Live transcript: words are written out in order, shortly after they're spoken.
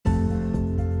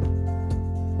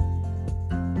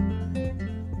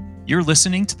You're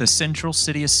listening to the Central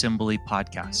City Assembly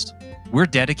podcast. We're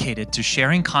dedicated to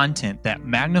sharing content that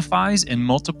magnifies and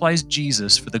multiplies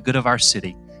Jesus for the good of our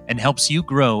city and helps you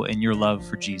grow in your love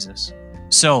for Jesus.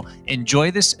 So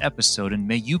enjoy this episode and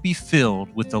may you be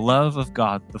filled with the love of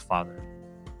God the Father.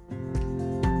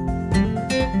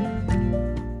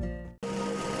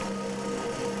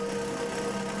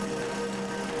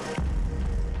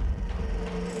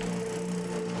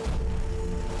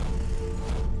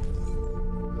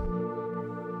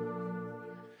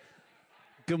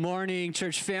 Good morning,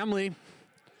 church family.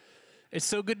 It's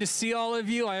so good to see all of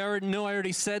you. I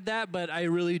already said that, but I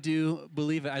really do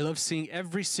believe it. I love seeing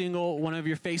every single one of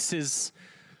your faces.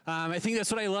 I think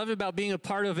that's what I love about being a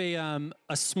part of a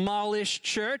smallish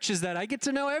church is that I get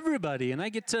to know everybody, and I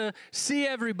get to see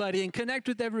everybody and connect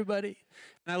with everybody.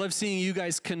 And I love seeing you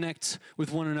guys connect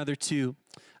with one another too.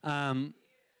 What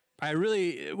I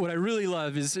really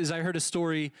love is I heard a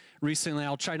story recently.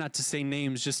 I'll try not to say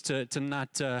names just to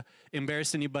not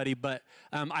embarrass anybody, but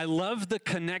I love the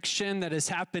connection that is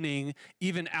happening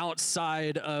even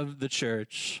outside of the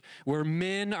church, where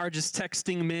men are just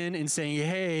texting men and saying,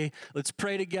 hey, let's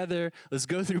pray together, let's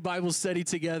go through Bible study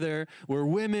together, where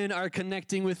women are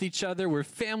connecting with each other, where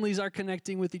families are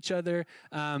connecting with each other.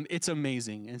 It's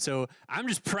amazing. And so I'm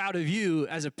just proud of you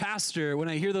as a pastor. When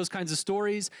I hear those kinds of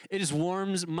stories, it just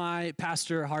warms my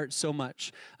pastor heart so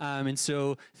much. And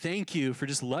so thank you for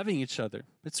just loving each other.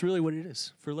 That's really what it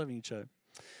is, for loving each other.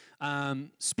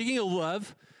 Speaking of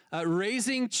love,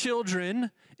 raising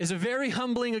children is a very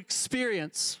humbling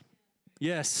experience.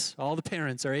 Yes, all the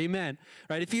parents are amen.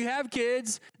 Right? If you have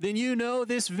kids, then you know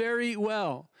this very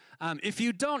well. If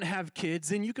you don't have kids,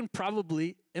 then you can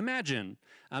probably imagine.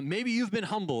 Maybe you've been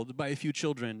humbled by a few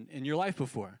children in your life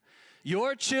before.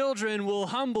 Your children will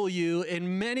humble you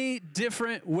in many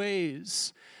different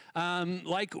ways.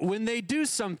 Like when they do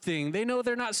something they know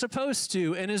they're not supposed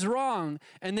to and is wrong,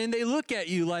 and then they look at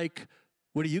you like,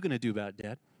 what are you going to do about it,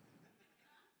 Dad?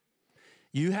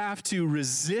 You have to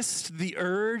resist the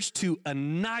urge to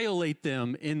annihilate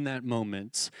them in that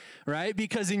moment, right?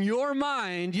 Because in your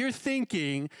mind, you're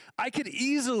thinking, I could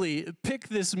easily pick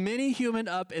this mini human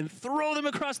up and throw them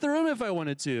across the room if I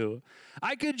wanted to.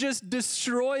 I could just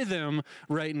destroy them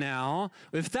right now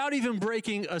without even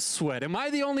breaking a sweat. Am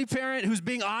I the only parent who's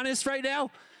being honest right now?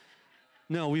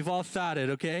 No, we've all thought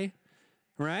it, okay?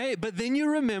 Right? But then you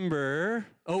remember,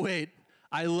 oh wait,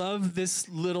 I love this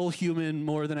little human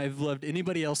more than I've loved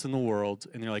anybody else in the world.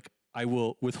 And you're like, I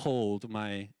will withhold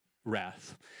my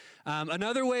wrath.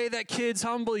 Another way that kids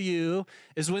humble you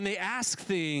is when they ask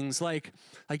things like,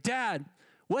 Dad,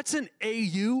 what's an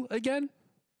AU again?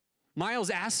 Miles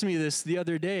asked me this the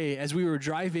other day as we were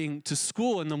driving to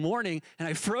school in the morning, and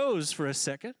I froze for a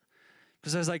second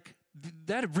because I was like,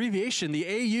 that abbreviation, the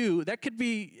AU, that could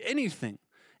be anything.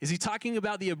 Is he talking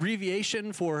about the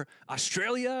abbreviation for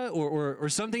Australia or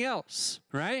something else,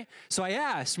 right? So I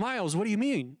asked, Miles, what do you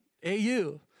mean,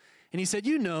 AU? And he said,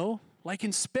 like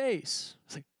in space. I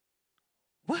was like,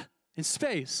 what? In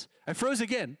space? I froze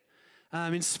again.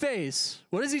 In space.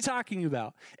 What is he talking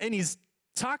about? And he's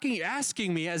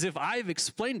asking me as if I've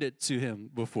explained it to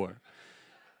him before.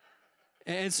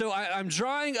 And so I'm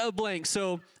drawing a blank.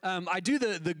 So I do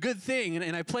the good thing,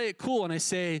 and I play it cool, and I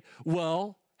say,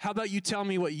 well, how about you tell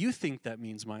me what you think that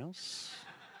means, Miles?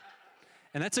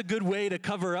 And that's a good way to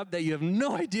cover up that you have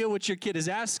no idea what your kid is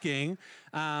asking,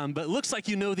 but it looks like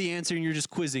you know the answer and you're just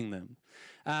quizzing them.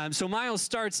 So Miles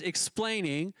starts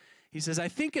explaining. He says, I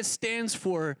think it stands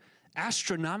for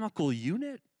astronomical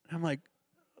unit. I'm like,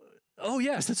 oh,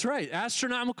 yes, that's right,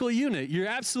 astronomical unit. You're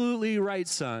absolutely right,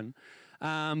 son.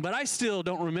 But I still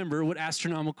don't remember what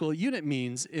astronomical unit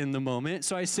means in the moment.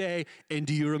 So I say, and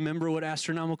do you remember what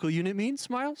astronomical unit means,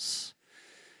 Miles?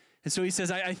 And so he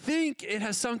says, I think it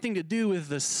has something to do with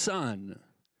the sun.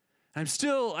 I'm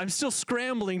still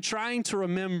scrambling, trying to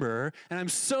remember, and I'm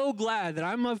so glad that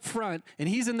I'm up front and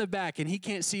he's in the back and he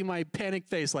can't see my panicked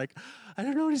face like, I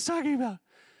don't know what he's talking about.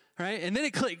 Right? And then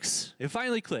it clicks. It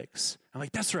finally clicks. I'm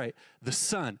like, that's right, the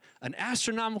sun. An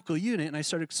astronomical unit, and I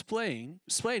start explaining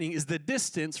is the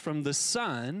distance from the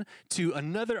sun to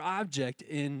another object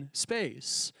in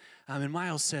space. And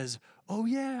Miles says, oh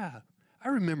yeah, I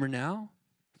remember now.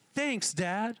 Thanks,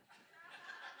 Dad.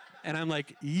 And I'm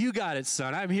like, you got it,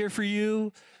 son. I'm here for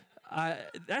you.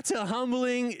 That's a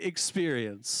humbling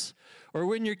experience. Or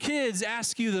when your kids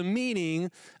ask you the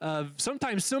meaning of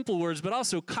sometimes simple words, but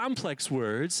also complex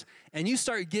words, and you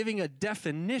start giving a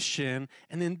definition,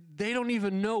 and then they don't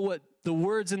even know what the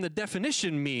words in the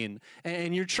definition mean.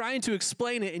 And you're trying to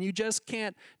explain it, and you just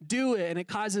can't do it, and it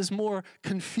causes more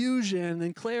confusion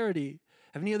than clarity.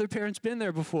 Have any other parents been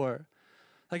there before?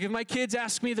 Like if my kids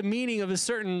ask me the meaning of a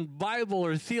certain Bible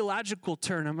or theological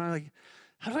term, I'm like,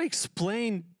 how do I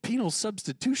explain penal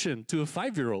substitution to a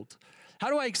 5-year-old? How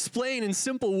do I explain in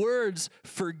simple words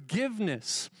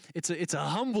forgiveness? It's a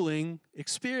humbling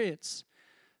experience.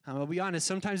 I'll be honest,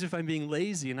 sometimes if I'm being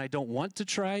lazy and I don't want to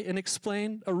try and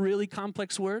explain a really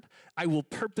complex word, I will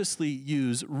purposely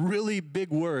use really big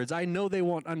words I know they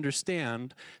won't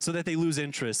understand so that they lose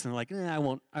interest and like, I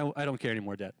don't care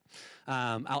anymore, Dad.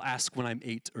 I'll ask when I'm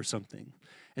 8 or something.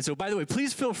 And so, by the way,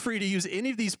 please feel free to use any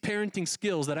of these parenting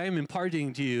skills that I am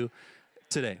imparting to you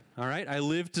today, all right? I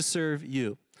live to serve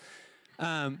you.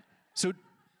 So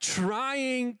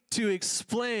trying to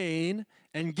explain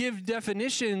and give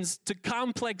definitions to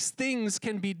complex things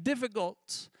can be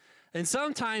difficult. And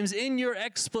sometimes in your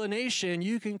explanation,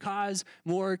 you can cause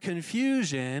more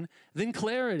confusion than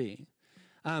clarity.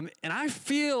 And I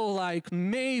feel like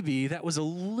maybe that was a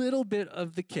little bit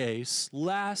of the case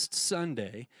last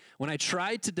Sunday when I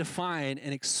tried to define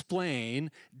and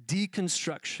explain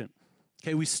deconstruction.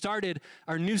 Okay, we started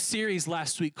our new series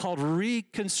last week called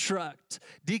Reconstruct.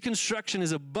 Deconstruction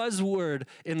is a buzzword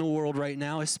in the world right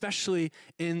now, especially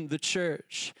in the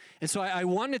church. And so I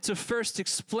wanted to first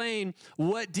explain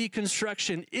what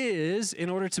deconstruction is in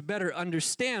order to better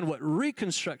understand what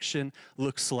reconstruction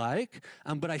looks like.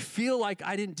 But I feel like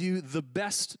I didn't do the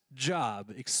best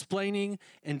job explaining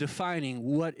and defining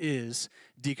what is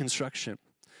deconstruction.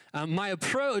 My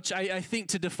approach, I think,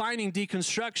 to defining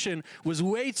deconstruction was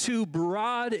way too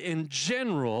broad and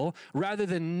general rather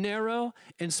than narrow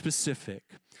and specific.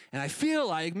 And I feel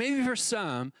like maybe for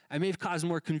some, I may have caused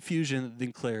more confusion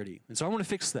than clarity. And so I want to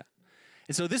fix that.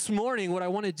 And so this morning, what I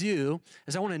want to do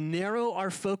is I want to narrow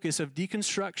our focus of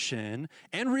deconstruction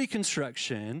and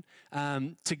reconstruction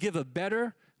to give a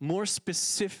better, more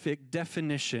specific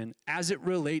definition as it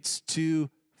relates to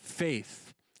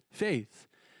faith. Faith.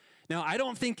 Now, I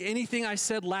don't think anything I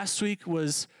said last week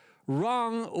was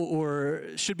wrong or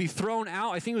should be thrown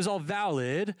out. I think it was all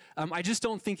valid. I just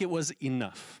don't think it was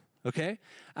enough, okay?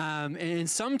 And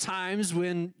sometimes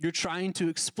when you're trying to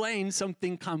explain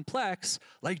something complex,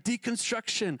 like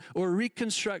deconstruction or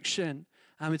reconstruction,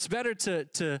 it's better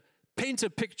to paint a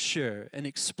picture and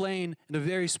explain in a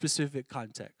very specific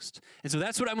context. And so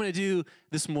that's what I'm going to do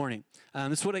this morning.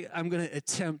 That's what I'm going to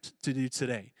attempt to do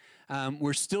today.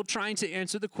 We're still trying to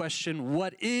answer the question,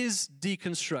 what is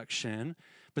deconstruction?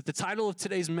 But the title of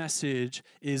today's message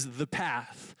is The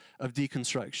Path of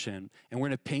Deconstruction. And we're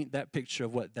going to paint that picture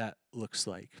of what that looks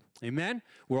like. Amen?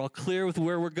 We're all clear with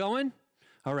where we're going?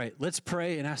 All right, let's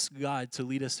pray and ask God to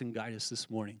lead us and guide us this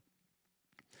morning.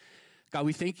 God,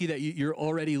 we thank you that you're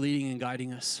already leading and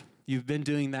guiding us. You've been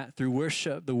doing that through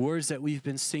worship, the words that we've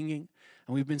been singing.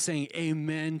 And we've been saying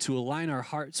amen to align our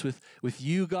hearts with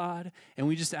you, God. And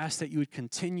we just ask that you would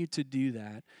continue to do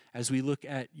that as we look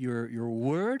at your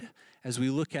word, as we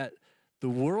look at the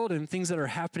world and things that are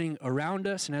happening around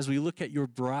us, and as we look at your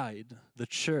bride, the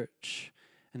church,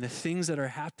 and the things that are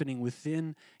happening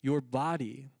within your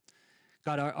body.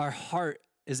 God, our heart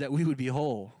is that we would be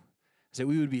whole, is that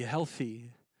we would be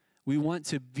healthy. We want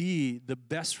to be the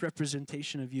best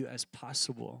representation of you as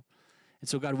possible. And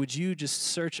so, God, would you just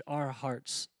search our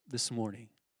hearts this morning?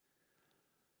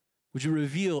 Would you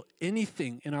reveal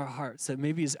anything in our hearts that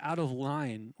maybe is out of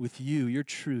line with you, your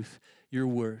truth, your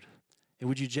word? And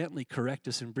would you gently correct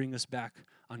us and bring us back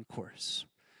on course?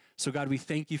 So, God, we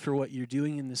thank you for what you're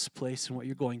doing in this place and what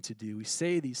you're going to do. We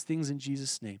say these things in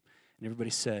Jesus' name. And everybody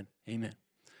said, amen.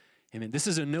 Amen. This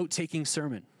is a note-taking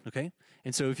sermon, okay?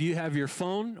 And so if you have your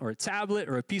phone or a tablet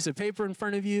or a piece of paper in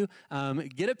front of you,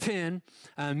 get a pen.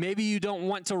 Maybe you don't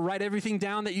want to write everything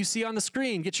down that you see on the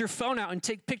screen. Get your phone out and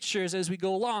take pictures as we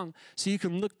go along so you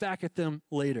can look back at them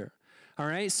later. All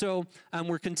right, so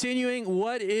we're continuing.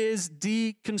 What is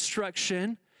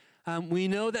deconstruction? We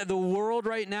know that the world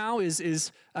right now is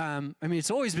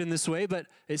it's always been this way, but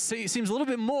it seems a little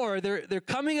bit more. They're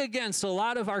coming against a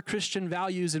lot of our Christian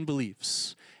values and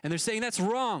beliefs. And they're saying that's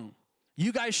wrong.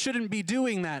 You guys shouldn't be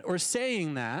doing that or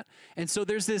saying that. And so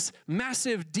there's this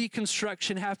massive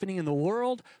deconstruction happening in the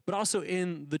world, but also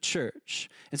in the church.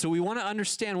 And so we want to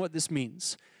understand what this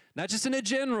means, not just in a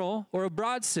general or a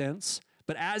broad sense,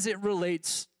 but as it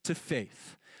relates to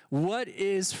faith. What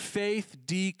is faith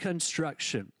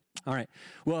deconstruction? All right.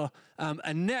 Well,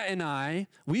 Annette and I,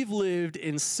 we've lived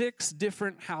in 6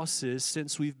 different houses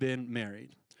since we've been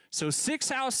married. So 6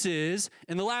 houses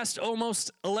in the last almost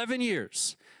 11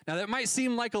 years. Now, that might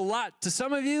seem like a lot to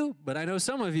some of you, but I know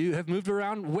some of you have moved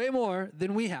around way more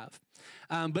than we have.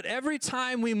 But every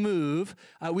time we move,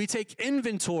 we take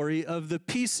inventory of the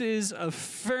pieces of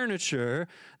furniture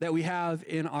that we have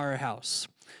in our house.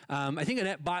 I think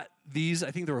Annette bought these.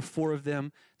 I think there were 4 of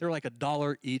them. They were like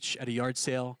 $1 each at a yard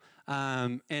sale.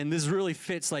 And this really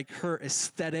fits like her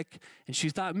aesthetic. And she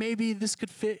thought maybe this could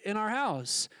fit in our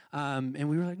house. And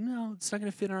we were like, no, it's not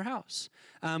going to fit in our house.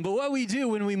 But what we do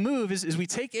when we move is we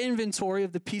take inventory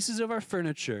of the pieces of our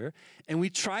furniture and we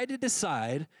try to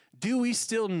decide, do we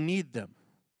still need them?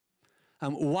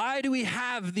 Why do we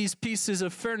have these pieces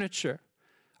of furniture?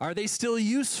 Are they still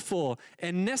useful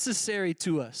and necessary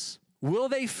to us? Will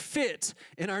they fit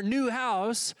in our new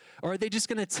house, or are they just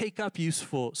going to take up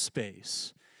useful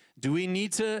space? Do we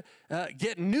need to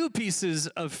get new pieces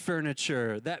of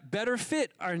furniture that better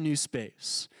fit our new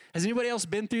space? Has anybody else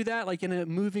been through that, like in a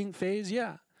moving phase?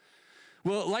 Yeah.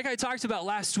 Well, like I talked about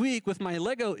last week with my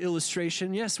Lego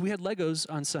illustration, yes, we had Legos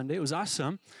on Sunday. It was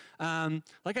awesome.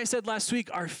 Like I said last week,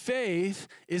 our faith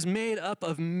is made up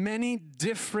of many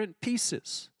different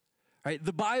pieces, right?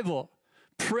 The Bible,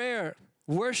 prayer,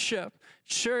 worship,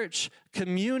 church,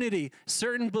 community,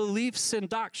 certain beliefs and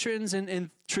doctrines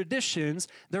and traditions,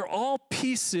 they're all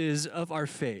pieces of our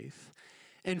faith.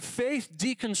 And faith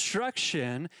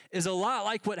deconstruction is a lot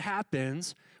like what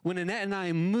happens when Annette and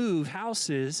I move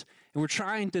houses and we're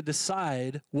trying to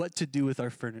decide what to do with our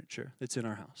furniture that's in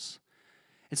our house.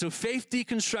 And so faith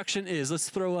deconstruction is, let's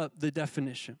throw up the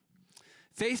definition.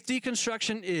 Faith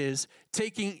deconstruction is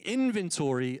taking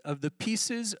inventory of the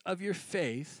pieces of your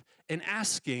faith and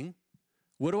asking,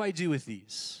 what do I do with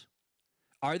these?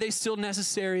 Are they still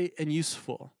necessary and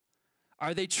useful?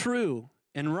 Are they true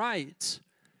and right?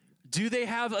 Do they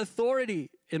have authority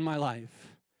in my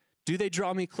life? Do they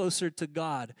draw me closer to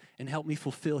God and help me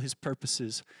fulfill his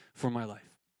purposes for my life?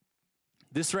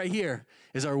 This right here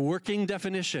is our working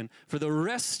definition for the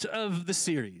rest of the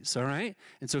series, all right?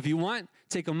 And so if you want,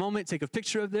 take a moment, take a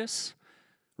picture of this,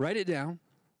 write it down.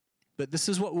 But this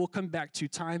is what we'll come back to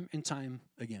time and time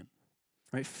again,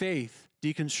 right? Faith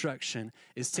deconstruction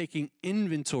is taking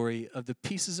inventory of the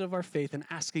pieces of our faith and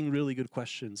asking really good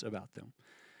questions about them.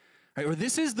 Right, or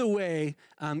this is the way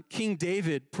King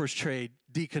David portrayed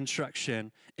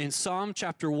deconstruction in Psalm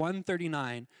chapter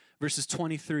 139, verses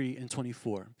 23 and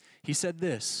 24. He said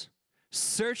this,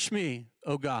 "Search me,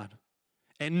 O God,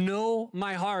 and know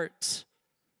my heart.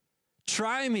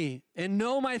 Try me and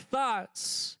know my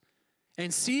thoughts,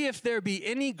 and see if there be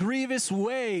any grievous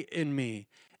way in me,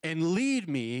 and lead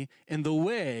me in the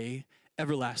way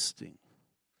everlasting."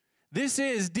 This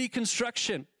is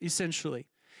deconstruction, essentially.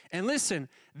 And listen,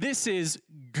 this is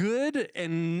good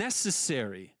and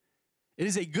necessary. It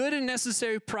is a good and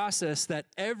necessary process that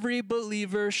every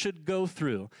believer should go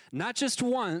through, not just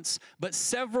once, but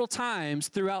several times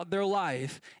throughout their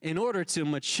life in order to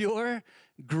mature,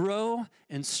 grow,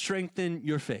 and strengthen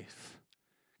your faith.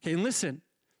 Okay, and listen,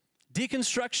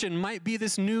 deconstruction might be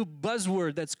this new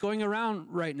buzzword that's going around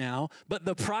right now, but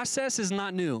the process is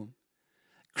not new.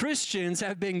 Christians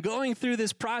have been going through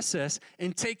this process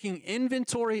and taking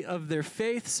inventory of their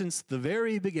faith since the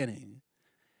very beginning.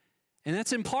 And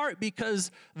that's in part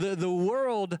because the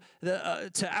world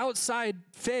to outside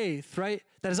faith, right,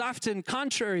 that is often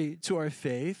contrary to our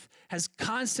faith, has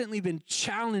constantly been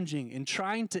challenging and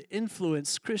trying to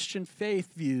influence Christian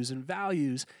faith views and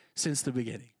values since the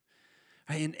beginning.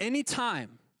 Right? And any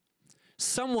time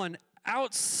some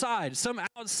outside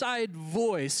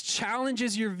voice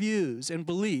challenges your views and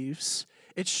beliefs,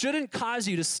 it shouldn't cause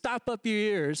you to stop up your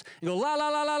ears and go, la, la,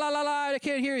 la, la, la, la, la, I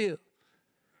can't hear you.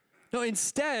 No,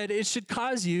 instead, it should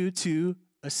cause you to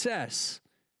assess,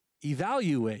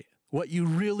 evaluate what you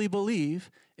really believe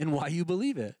and why you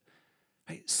believe it.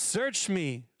 Right? Search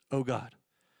me, O God.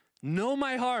 Know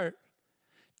my heart.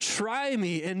 Try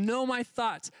me and know my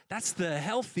thoughts. That's the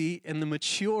healthy and the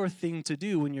mature thing to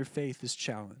do when your faith is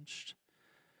challenged.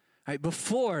 Right,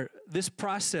 before this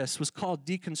process was called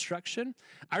deconstruction,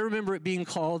 I remember it being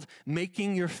called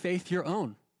making your faith your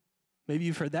own. Maybe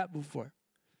you've heard that before.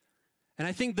 And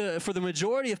I think for the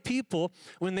majority of people,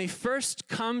 when they first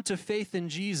come to faith in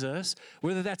Jesus,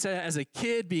 whether that's as a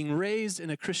kid being raised in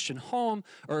a Christian home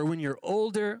or when you're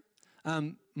older,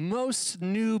 most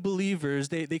new believers,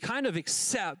 they kind of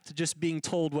accept just being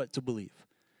told what to believe.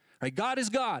 Right? God is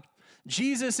God.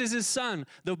 Jesus is his son.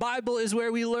 The Bible is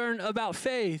where we learn about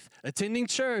faith. Attending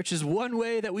church is one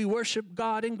way that we worship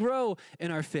God and grow in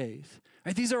our faith.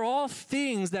 Right? These are all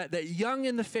things that young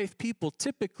in the faith people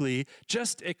typically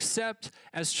just accept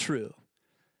as true.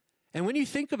 And when you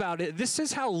think about it, this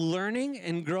is how learning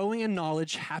and growing in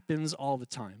knowledge happens all the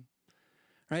time.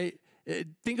 Right?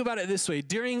 Think about it this way.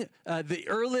 During the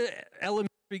early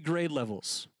elementary grade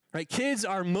levels, right, kids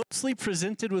are mostly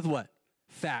presented with what?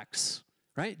 Facts,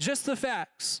 right? Just the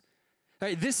facts.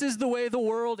 Right? This is the way the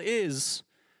world is.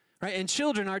 right? And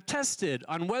children are tested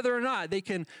on whether or not they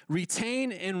can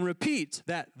retain and repeat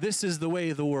that this is the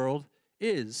way the world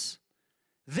is.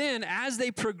 Then, as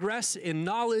they progress in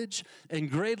knowledge and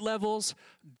grade levels,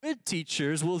 good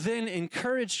teachers will then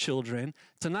encourage children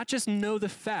to not just know the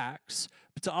facts,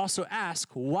 but to also ask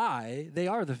why they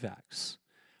are the facts.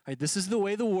 Right, this is the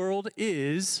way the world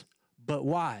is, but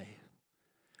why?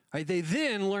 Right, they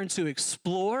then learn to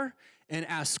explore and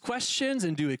ask questions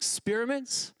and do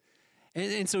experiments.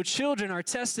 And so children are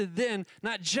tested then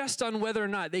not just on whether or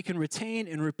not they can retain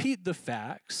and repeat the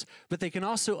facts, but they can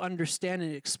also understand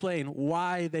and explain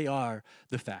why they are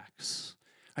the facts.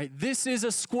 Right? This is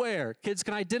a square. Kids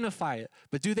can identify it,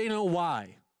 but do they know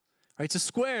why? Right? It's a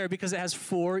square because it has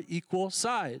 4 equal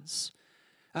sides.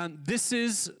 The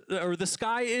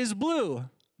sky is blue,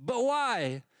 but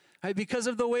why? Right? Because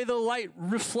of the way the light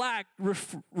refracts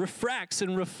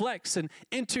and reflects and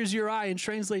enters your eye and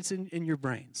translates in your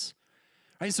brains.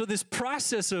 Right, so this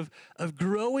process of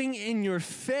growing in your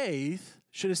faith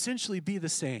should essentially be the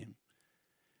same.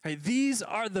 Right, these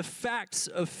are the facts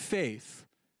of faith.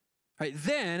 Right,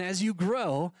 then, as you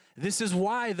grow, this is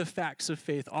why the facts of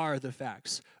faith are the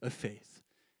facts of faith.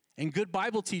 And good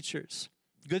Bible teachers,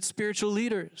 good spiritual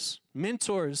leaders,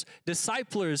 mentors,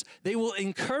 disciplers, they will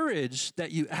encourage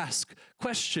that you ask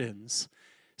questions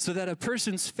so that a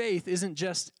person's faith isn't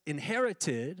just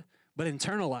inherited, but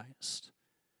internalized.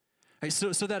 Right,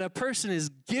 so that a person is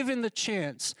given the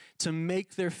chance to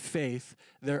make their faith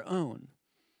their own.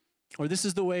 Or this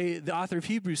is the way the author of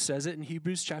Hebrews says it in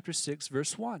Hebrews chapter 6,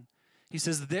 verse 1. He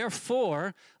says,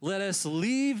 therefore, let us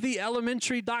leave the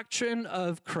elementary doctrine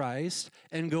of Christ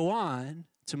and go on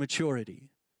to maturity.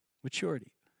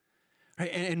 Maturity. Right,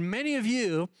 and many of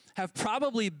you have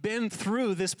probably been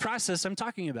through this process I'm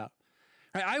talking about.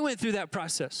 Right, I went through that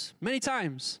process many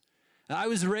times. I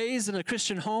was raised in a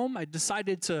Christian home. I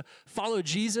decided to follow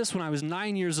Jesus when I was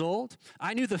 9 years old.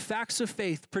 I knew the facts of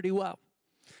faith pretty well.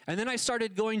 And then I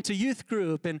started going to youth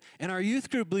group, and our youth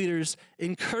group leaders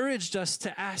encouraged us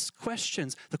to ask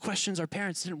questions. The questions our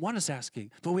parents didn't want us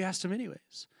asking, but we asked them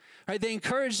anyways. Right? They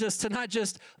encouraged us to not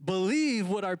just believe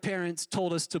what our parents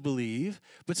told us to believe,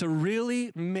 but to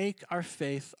really make our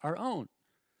faith our own.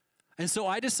 And so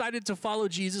I decided to follow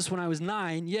Jesus when I was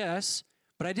 9, yes,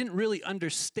 but I didn't really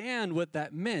understand what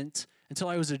that meant until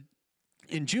I was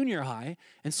in junior high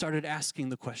and started asking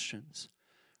the questions.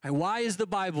 Right, why is the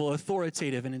Bible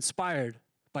authoritative and inspired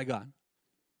by God?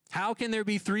 How can there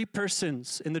be 3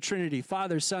 persons in the Trinity,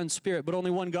 Father, Son, Spirit, but only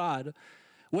one God?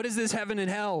 What is this heaven and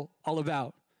hell all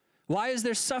about? Why is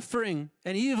there suffering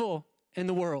and evil in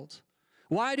the world?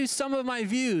 Why do some of my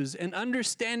views and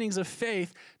understandings of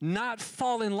faith not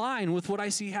fall in line with what I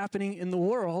see happening in the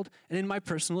world and in my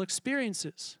personal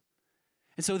experiences?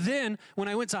 And so then, when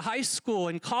I went to high school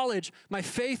and college, my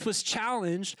faith was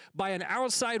challenged by an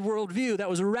outside worldview that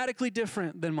was radically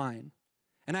different than mine.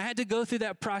 And I had to go through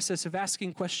that process of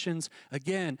asking questions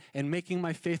again and making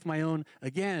my faith my own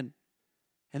again.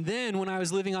 And then, when I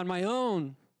was living on my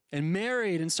own and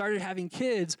married and started having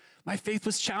kids, my faith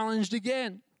was challenged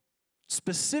again.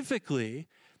 Specifically,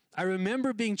 I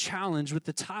remember being challenged with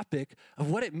the topic of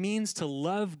what it means to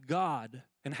love God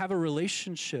and have a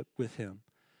relationship with Him.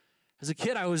 As a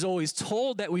kid, I was always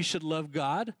told that we should love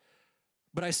God,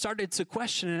 but I started to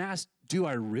question and ask, do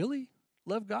I really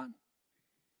love God?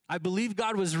 I believe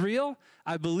God was real.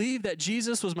 I believe that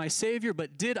Jesus was my Savior,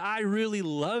 but did I really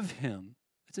love Him?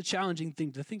 It's a challenging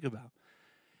thing to think about.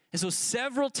 And so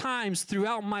several times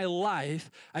throughout my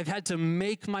life, I've had to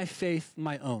make my faith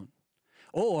my own.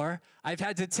 Or I've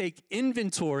had to take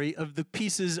inventory of the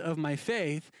pieces of my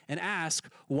faith and ask,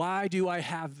 why do I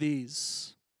have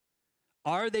these?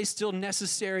 Are they still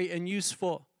necessary and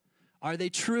useful? Are they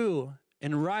true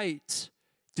and right?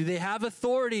 Do they have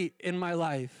authority in my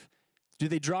life? Do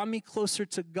they draw me closer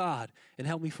to God and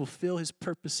help me fulfill His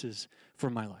purposes for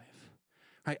my life?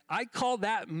 Right? I call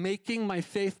that making my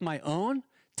faith my own.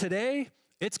 Today,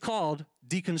 it's called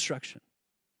deconstruction.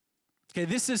 Okay,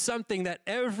 this is something that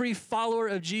every follower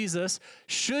of Jesus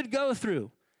should go through,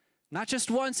 not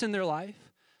just once in their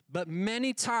life, but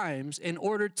many times in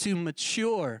order to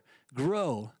mature,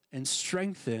 grow, and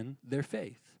strengthen their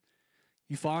faith.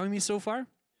 You following me so far?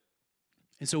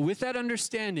 And so with that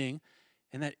understanding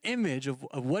and that image of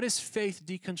what is faith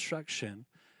deconstruction,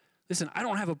 listen, I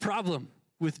don't have a problem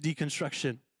with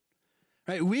deconstruction.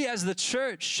 Right? We as the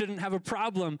church shouldn't have a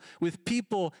problem with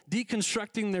people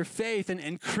deconstructing their faith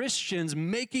and Christians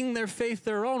making their faith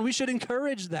their own. We should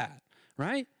encourage that,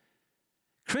 right?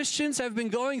 Christians have been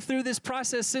going through this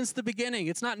process since the beginning.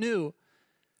 It's not new.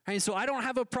 Right? So I don't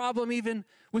have a problem even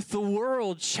with the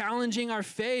world challenging our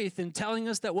faith and telling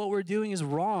us that what we're doing is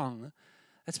wrong.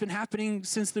 That's been happening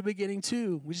since the beginning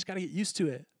too. We just got to get used to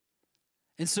it.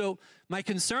 And so my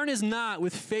concern is not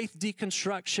with faith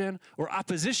deconstruction or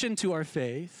opposition to our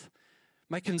faith.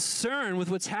 My concern with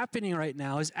what's happening right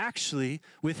now is actually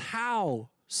with how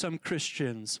some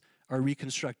Christians are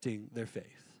reconstructing their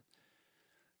faith.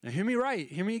 Now hear me right,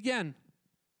 hear me again.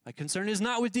 My concern is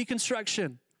not with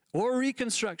deconstruction or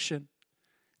reconstruction.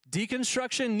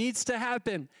 Deconstruction needs to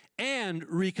happen and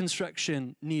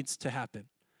reconstruction needs to happen.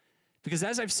 Because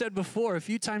as I've said before a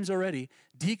few times already,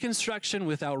 deconstruction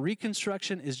without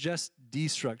reconstruction is just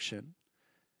destruction.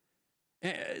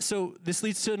 So this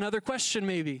leads to another question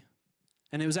maybe.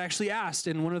 And it was actually asked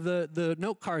in one of the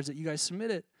note cards that you guys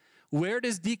submitted. Where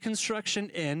does deconstruction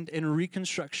end and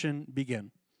reconstruction begin?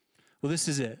 Well, this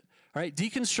is it. All right,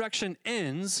 deconstruction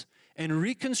ends and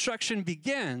reconstruction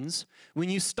begins when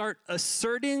you start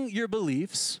asserting your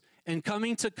beliefs and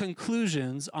coming to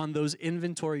conclusions on those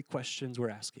inventory questions we're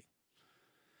asking.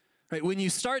 Right? When you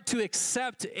start to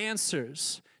accept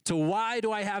answers to why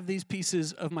do I have these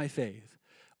pieces of my faith?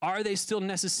 Are they still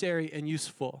necessary and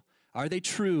useful? Are they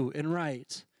true and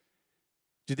right?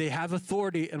 Do they have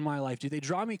authority in my life? Do they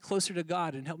draw me closer to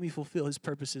God and help me fulfill his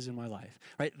purposes in my life?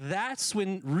 Right? That's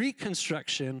when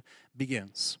reconstruction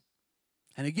begins.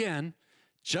 And again,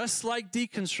 just like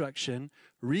deconstruction,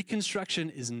 reconstruction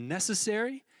is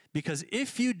necessary. Because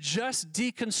if you just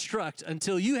deconstruct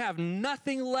until you have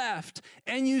nothing left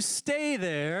and you stay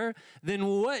there, then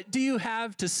what do you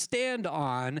have to stand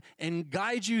on and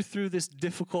guide you through this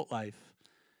difficult life?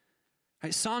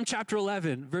 Right, Psalm chapter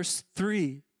 11, verse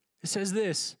 3, it says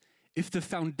this, if the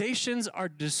foundations are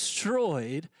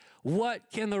destroyed, what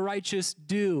can the righteous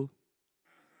do?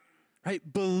 Right,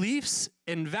 beliefs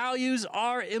and values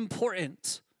are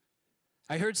important.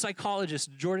 I heard psychologist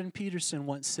Jordan Peterson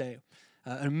once say,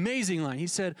 an amazing line. He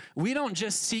said, we don't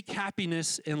just seek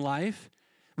happiness in life,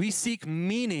 we seek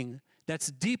meaning that's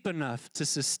deep enough to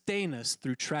sustain us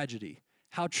through tragedy.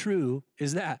 How true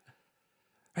is that?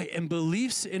 Right? And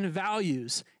beliefs and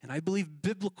values, and I believe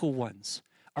biblical ones,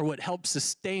 are what help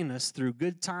sustain us through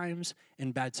good times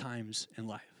and bad times in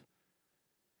life.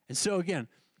 And so again,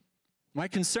 my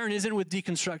concern isn't with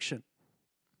deconstruction.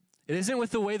 It isn't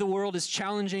with the way the world is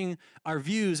challenging our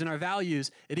views and our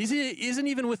values. It isn't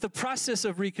even with the process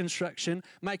of reconstruction.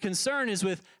 My concern is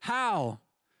with how,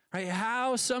 right?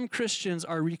 How some Christians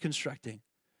are reconstructing.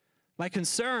 My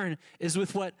concern is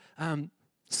with what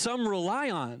some rely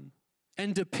on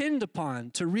and depend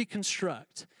upon to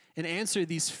reconstruct and answer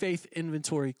these faith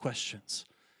inventory questions.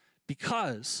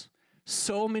 Because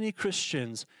so many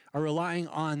Christians are relying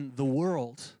on the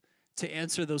world to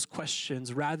answer those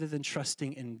questions rather than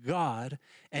trusting in God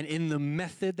and in the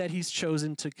method that he's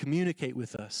chosen to communicate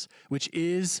with us, which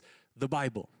is the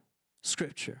Bible,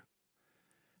 Scripture.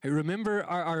 Hey, remember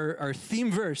our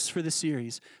theme verse for the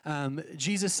series.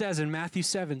 Jesus says in Matthew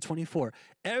 7:24,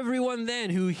 everyone then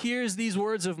who hears these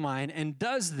words of mine and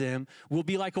does them will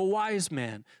be like a wise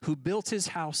man who built his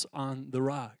house on the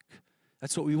rock.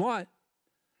 That's what we want.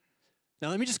 Now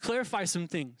let me just clarify some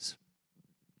things.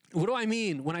 What do I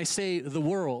mean when I say the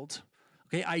world?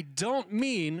 Okay, I don't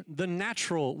mean the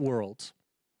natural world.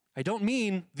 I don't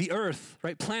mean the earth,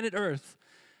 right? Planet Earth.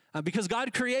 Because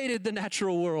God created the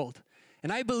natural world.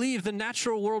 And I believe the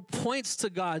natural world points to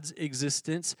God's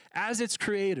existence as its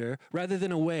creator rather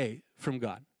than away from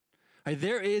God. Right,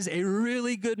 there is a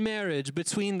really good marriage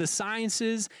between the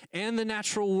sciences and the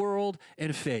natural world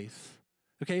and faith.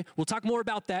 Okay, we'll talk more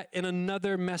about that in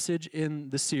another message in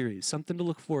the series, something to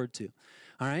look forward to.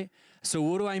 All right, so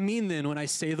what do I mean then when I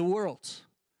say the world?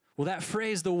 Well, that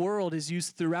phrase, the world, is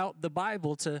used throughout the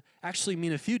Bible to actually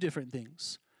mean a few different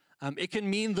things. It can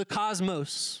mean the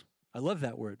cosmos. I love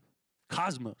that word,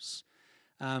 cosmos.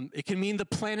 It can mean the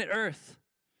planet Earth.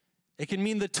 It can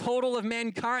mean the total of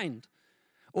mankind,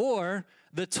 or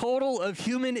the total of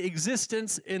human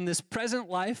existence in this present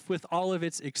life with all of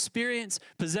its experience,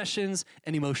 possessions,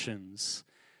 and emotions.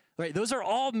 Right? Those are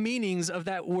all meanings of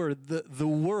that word, the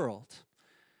world.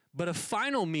 But a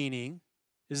final meaning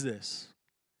is this.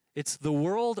 It's the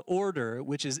world order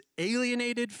which is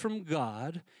alienated from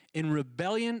God, in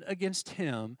rebellion against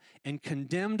him, and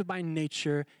condemned by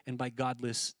nature and by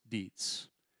godless deeds.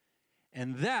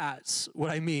 And that's what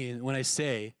I mean when I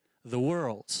say the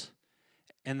world.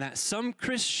 And that some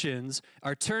Christians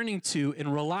are turning to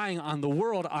and relying on the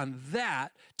world, on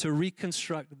that, to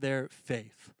reconstruct their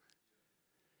faith.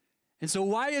 And so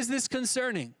why is this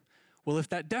concerning? Well, if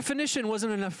that definition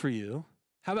wasn't enough for you,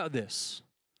 how about this?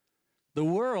 The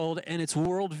world and its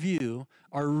worldview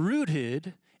are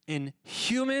rooted in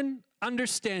human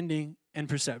understanding and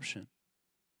perception.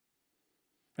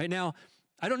 Right now,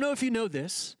 I don't know if you know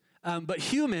this, but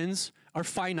humans are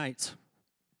finite.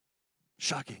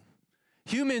 Shocking.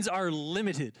 Humans are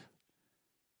limited,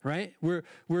 right? We're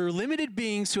limited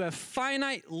beings who have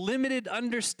finite, limited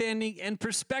understanding and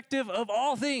perspective of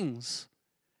all things.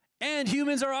 And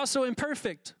humans are also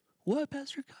imperfect. What,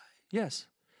 Pastor Kai? Yes.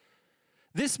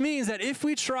 This means that if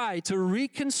we try to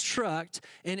reconstruct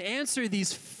and answer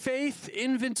these faith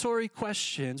inventory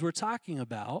questions we're talking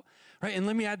about, right? And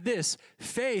let me add this,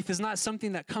 faith is not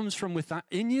something that comes from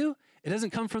within you. It doesn't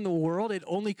come from the world. It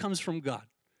only comes from God.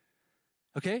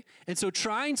 Okay? And so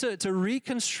trying to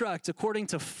reconstruct according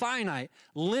to finite,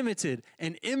 limited,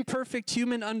 and imperfect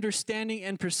human understanding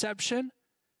and perception,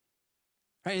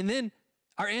 right? And then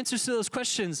our answers to those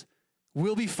questions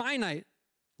will be finite,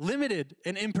 limited,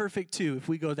 and imperfect too if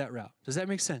we go that route. Does that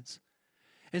make sense?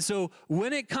 And so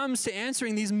when it comes to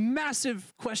answering these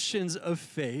massive questions of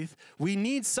faith, we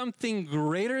need something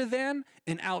greater than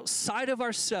and outside of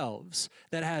ourselves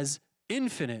that has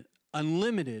infinite,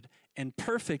 unlimited, and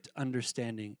perfect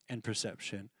understanding and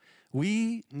perception.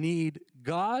 We need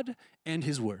God and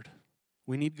His Word.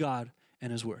 We need God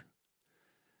and His Word.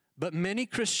 But many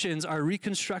Christians are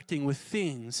reconstructing with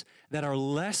things that are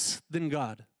less than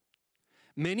God.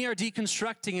 Many are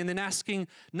deconstructing and then asking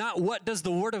not what does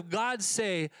the Word of God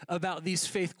say about these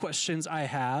faith questions I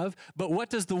have, but what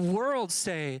does the world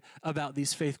say about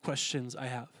these faith questions I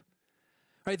have?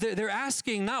 Right? They're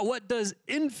asking not what does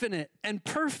infinite and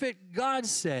perfect God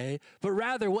say, but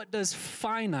rather what does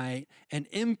finite and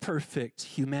imperfect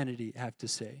humanity have to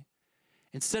say?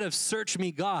 Instead of search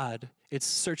me God, it's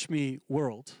search me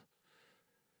world.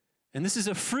 And this is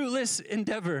a fruitless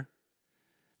endeavor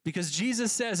because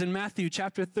Jesus says in Matthew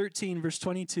chapter 13, verse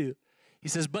 22, He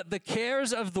says, but the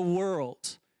cares of the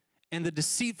world and the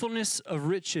deceitfulness of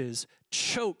riches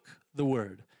choke the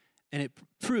word, and it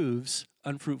proves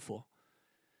unfruitful.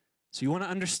 So you want to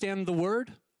understand the word?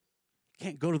 You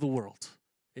can't go to the world.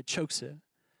 It chokes it.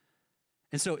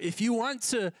 And so if you want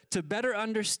to better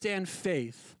understand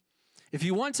faith, if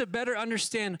you want to better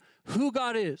understand who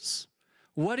God is,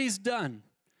 what He's done,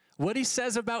 what He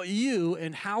says about you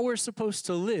and how we're supposed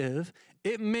to live,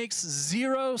 it makes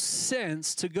zero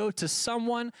sense to go to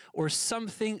someone or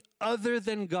something other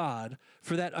than God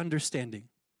for that understanding.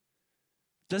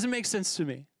 Doesn't make sense to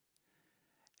me.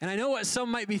 And I know what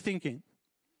some might be thinking.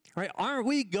 Right? Aren't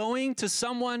we going to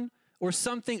someone or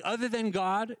something other than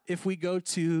God if we go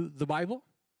to the Bible?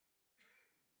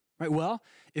 Right? Well,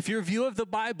 if your view of the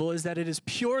Bible is that it is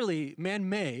purely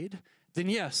man-made, then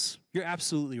yes, you're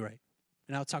absolutely right.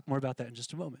 And I'll talk more about that in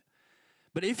just a moment.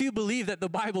 But if you believe that the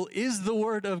Bible is the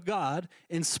Word of God,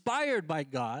 inspired by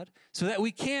God, so that we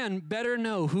can better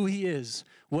know who He is,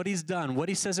 what He's done, what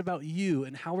He says about you,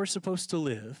 and how we're supposed to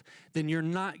live, then you're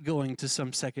not going to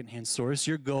some secondhand source.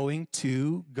 You're going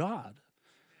to God,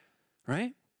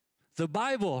 right? The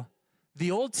Bible,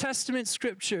 the Old Testament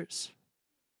scriptures.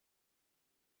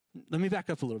 Let me back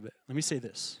up a little bit. Let me say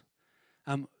this.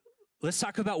 Let's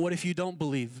talk about what if you don't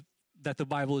believe that the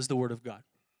Bible is the Word of God,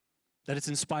 that it's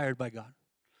inspired by God.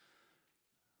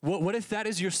 What if that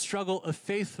is your struggle of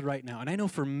faith right now? And I know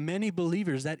for many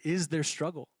believers, that is their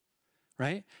struggle,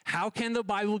 right? How can the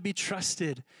Bible be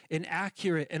trusted and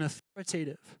accurate and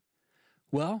authoritative?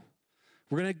 Well,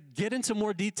 we're going to get into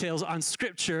more details on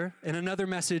Scripture in another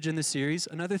message in the series,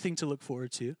 another thing to look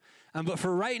forward to. But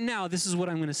for right now, this is what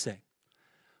I'm going to say.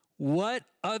 What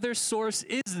other source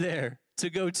is there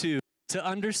to go to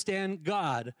understand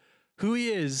God, who He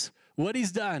is, what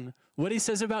He's done, what He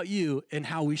says about you, and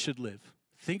how we should live?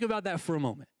 Think about that for a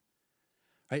moment,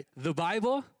 right? The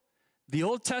Bible, the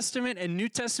Old Testament and New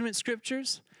Testament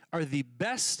scriptures are the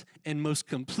best and most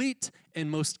complete and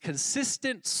most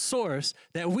consistent source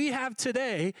that we have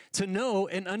today to know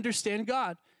and understand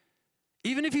God.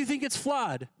 Even if you think it's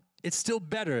flawed, it's still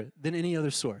better than any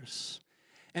other source.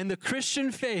 And the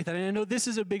Christian faith, and I know this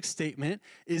is a big statement,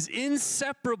 is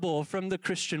inseparable from the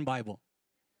Christian Bible.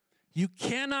 You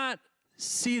cannot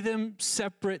see them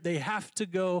separate. They have to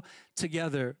go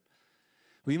together.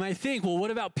 We might think, well,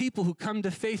 what about people who come to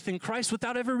faith in Christ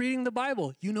without ever reading the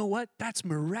Bible? You know what? That's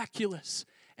miraculous.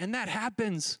 And that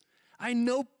happens.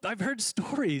 I've heard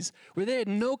stories where they had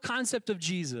no concept of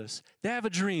Jesus. They have a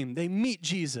dream. They meet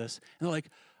Jesus. And they're like,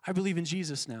 I believe in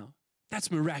Jesus now. That's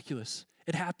miraculous.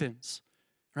 It happens,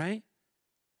 right?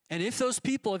 And if those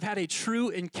people have had a true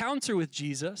encounter with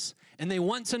Jesus and they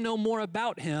want to know more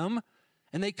about Him,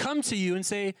 and they come to you and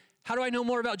say, how do I know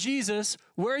more about Jesus?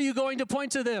 Where are you going to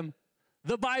point to them?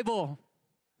 The Bible,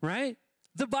 right?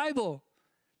 The Bible.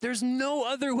 There's no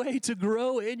other way to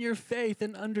grow in your faith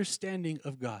and understanding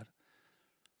of God.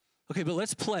 Okay, but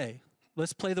let's play.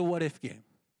 Let's play the what if game,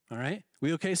 all right?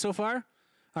 We okay so far?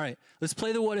 All right, let's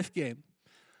play the what if game.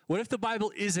 What if the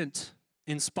Bible isn't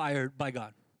inspired by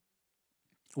God?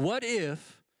 What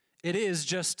if it is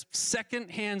just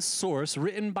secondhand source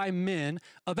written by men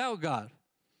about God?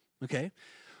 Okay,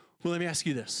 well, let me ask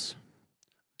you this.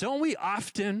 Don't we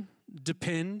often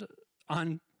depend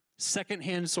on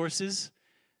secondhand sources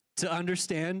to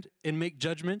understand and make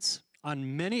judgments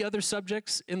on many other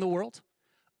subjects in the world?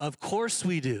 Of course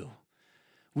we do.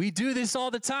 We do this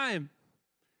all the time.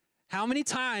 How many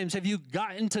times have you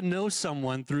gotten to know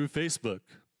someone through Facebook,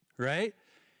 right?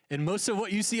 And most of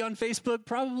what you see on Facebook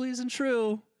probably isn't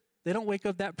true. They don't wake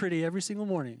up that pretty every single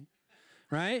morning,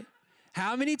 right?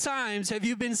 How many times have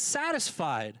you been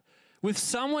satisfied with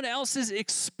someone else's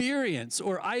experience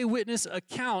or eyewitness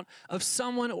account of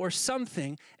someone or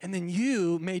something, and then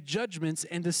you made judgments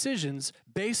and decisions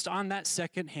based on that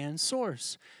secondhand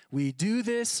source? We do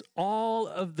this all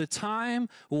of the time.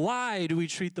 Why do we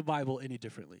treat the Bible any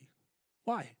differently?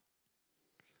 Why?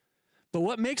 But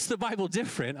what makes the Bible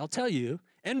different, I'll tell you,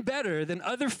 and better than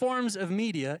other forms of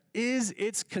media is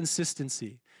its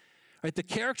consistency. Right? The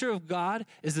character of God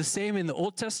is the same in the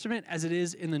Old Testament as it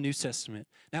is in the New Testament.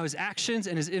 Now, his actions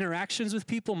and his interactions with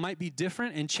people might be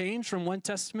different and change from one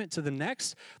testament to the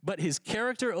next, but his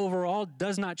character overall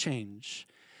does not change.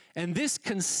 And this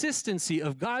consistency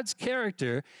of God's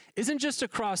character isn't just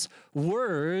across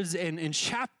words and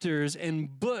chapters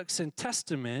and books and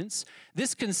testaments.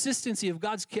 This consistency of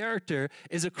God's character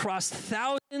is across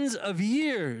thousands of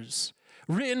years,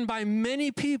 written by many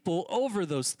people over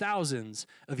those thousands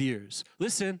of years.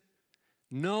 Listen,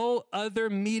 no other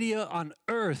media on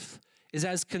earth is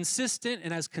as consistent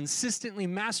and as consistently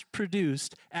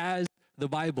mass-produced as the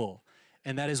Bible,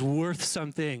 and that is worth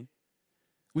something.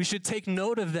 We should take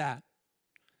note of that.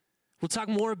 We'll talk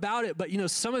more about it, but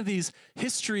some of these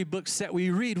history books that we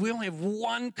read, we only have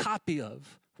one copy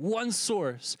of, one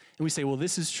source, and we say, well,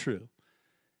 this is true.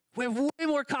 We have way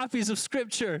more copies of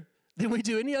Scripture than we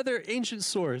do any other ancient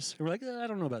source. And we're like, I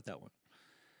don't know about that one.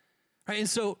 Right? And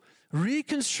so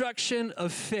reconstruction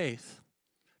of faith,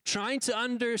 trying to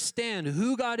understand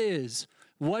who God is,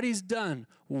 what he's done,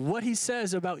 what he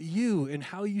says about you and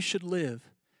how you should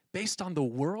live, based on the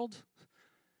world,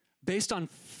 based on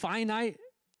finite,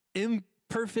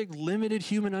 imperfect, limited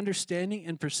human understanding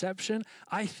and perception,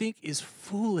 I think is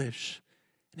foolish,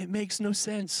 and it makes no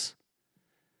sense.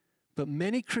 But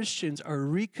many Christians are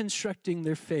reconstructing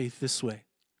their faith this way.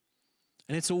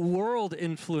 And it's a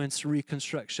world-influenced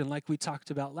reconstruction like we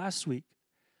talked about last week.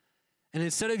 And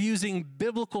instead of using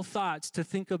biblical thoughts to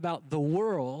think about the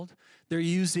world, they're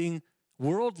using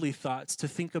worldly thoughts to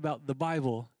think about the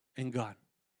Bible and God.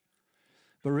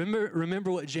 But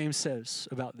remember what James says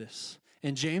about this.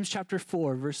 In James chapter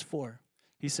 4, verse 4,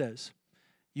 he says,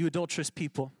 "You adulterous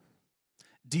people,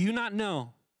 do you not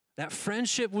know that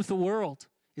friendship with the world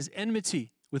is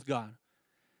enmity with God?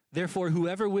 Therefore,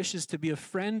 whoever wishes to be a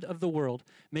friend of the world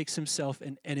makes himself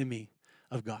an enemy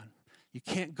of God." You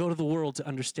can't go to the world to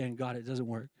understand God. It doesn't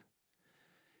work.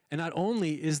 And not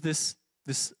only is this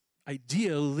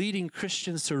idea leading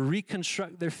Christians to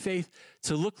reconstruct their faith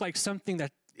to look like something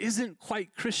that isn't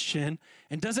quite Christian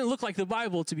and doesn't look like the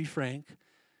Bible, to be frank,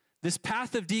 this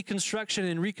path of deconstruction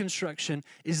and reconstruction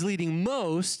is leading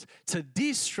most to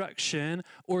destruction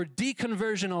or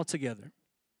deconversion altogether.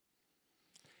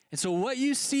 And so what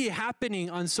you see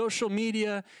happening on social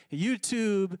media,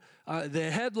 YouTube, the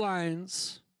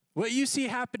headlines, what you see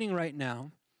happening right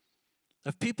now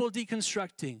of people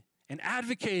deconstructing and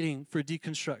advocating for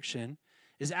deconstruction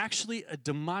is actually a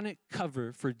demonic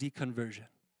cover for deconversion.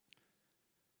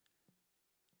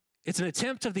 It's an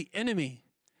attempt of the enemy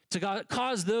to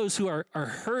cause those who are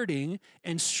hurting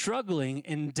and struggling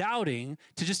and doubting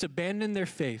to just abandon their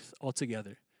faith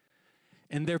altogether.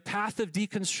 And their path of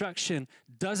deconstruction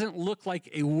doesn't look like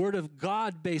a Word of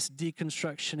God-based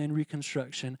deconstruction and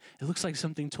reconstruction. It looks like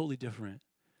something totally different.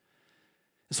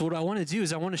 So what I want to do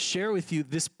is I want to share with you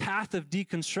this path of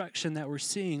deconstruction that we're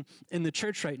seeing in the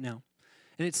church right now.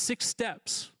 And it's 6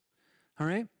 steps, all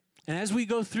right? And as we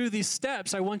go through these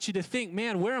steps, I want you to think,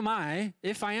 man, where am I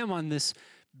if I am on this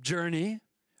journey?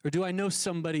 Or do I know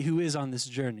somebody who is on this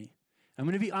journey? I'm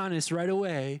going to be honest right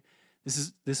away.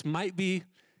 This might be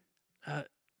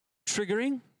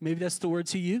triggering. Maybe that's the word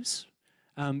to use.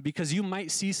 Because you might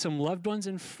see some loved ones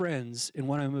and friends in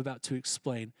what I'm about to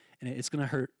explain. And it's going to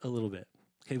hurt a little bit.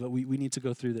 Okay, but we need to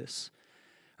go through this.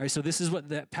 All right, so this is what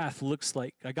that path looks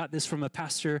like. I got this from a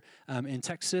pastor in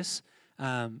Texas.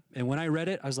 And when I read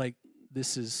it, I was like,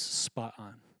 this is spot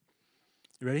on.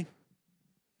 You ready?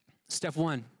 Step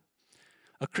 1,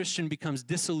 a Christian becomes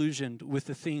disillusioned with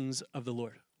the things of the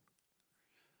Lord.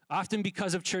 Often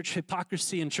because of church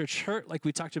hypocrisy and church hurt, like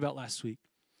we talked about last week.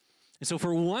 And so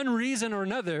for one reason or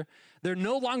another, they're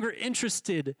no longer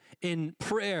interested in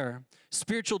prayer,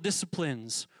 spiritual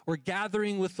disciplines, or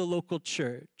gathering with the local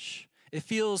church. It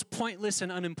feels pointless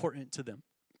and unimportant to them.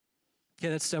 Okay,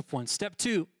 that's step one. Step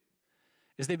two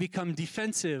is they become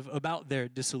defensive about their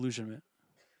disillusionment.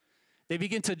 They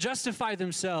begin to justify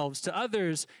themselves to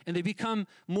others, and they become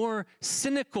more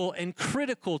cynical and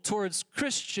critical towards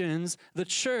Christians, the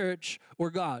church, or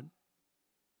God.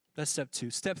 That's step two.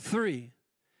 Step three,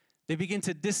 they begin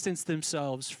to distance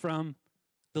themselves from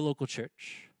the local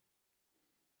church.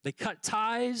 They cut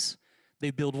ties,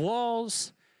 they build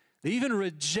walls, they even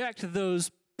reject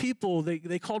those people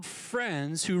they called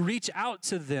friends who reach out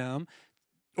to them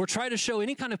or try to show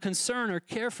any kind of concern or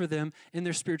care for them in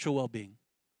their spiritual well-being.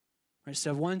 Right,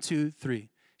 step 1, 2, 3.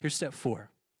 Here's step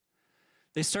 4.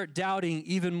 They start doubting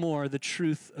even more the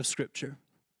truth of Scripture.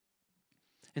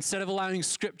 Instead of allowing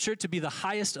Scripture to be the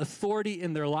highest authority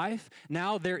in their life,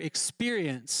 now their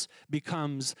experience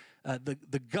becomes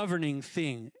the governing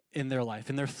thing in their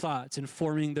life, in their thoughts,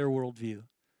 informing their worldview.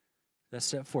 That's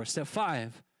step 4. Step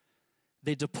 5,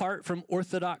 they depart from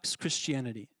Orthodox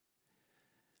Christianity.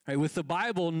 Right, with the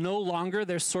Bible no longer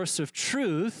their source of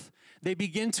truth, they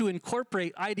begin to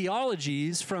incorporate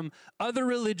ideologies from other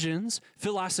religions,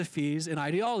 philosophies, and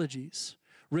ideologies,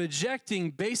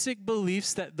 rejecting basic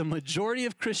beliefs that the majority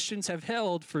of Christians have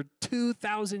held for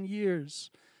 2,000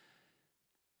 years.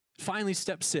 Finally,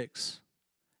 step 6,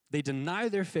 they deny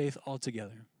their faith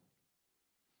altogether.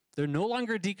 They're no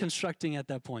longer deconstructing at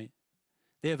that point.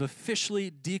 They have officially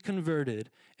deconverted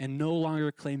and no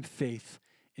longer claim faith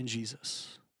in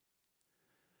Jesus.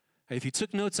 If you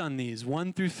took notes on these,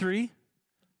 1 through 3,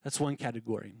 that's one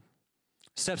category.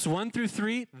 Steps 1 through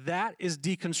 3, that is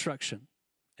deconstruction.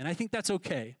 And I think that's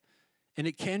okay, and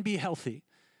it can be healthy.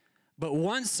 But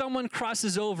once someone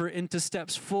crosses over into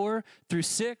steps 4 through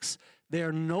 6, they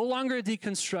are no longer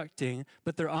deconstructing,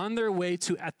 but they're on their way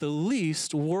to, at the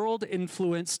least,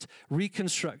 world-influenced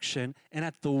reconstruction, and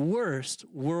at the worst,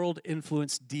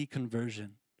 world-influenced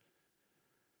deconversion.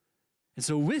 And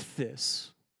so with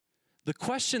this, the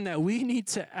question that we need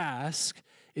to ask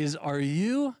is, are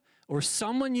you or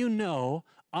someone you know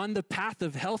on the path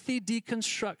of healthy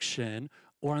deconstruction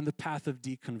or on the path of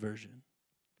deconversion?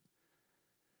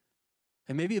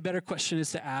 And maybe a better question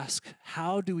is to ask,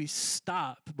 how do we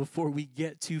stop before we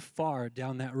get too far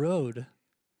down that road?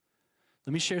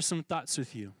 Let me share some thoughts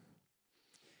with you.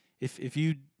 If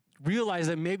you realize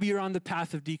that maybe you're on the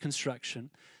path of deconstruction,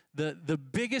 the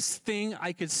biggest thing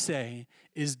I could say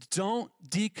is don't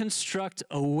deconstruct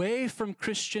away from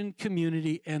Christian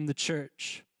community and the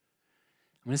church.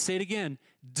 I'm going to say it again.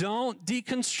 Don't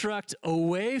deconstruct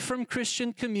away from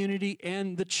Christian community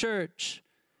and the church.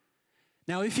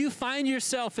 Now, if you find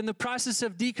yourself in the process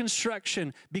of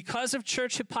deconstruction because of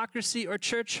church hypocrisy or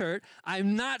church hurt,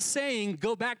 I'm not saying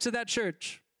go back to that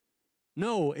church.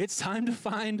 No, it's time to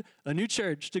find a new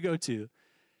church to go to.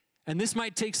 And this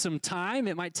might take some time.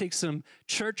 It might take some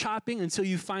church hopping until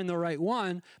you find the right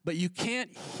one, but you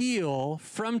can't heal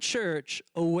from church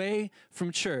away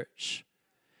from church.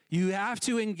 You have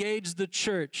to engage the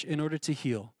church in order to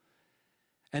heal.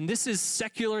 And this is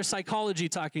secular psychology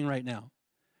talking right now.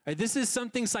 Right, this is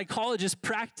something psychologists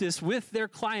practice with their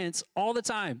clients all the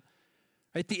time.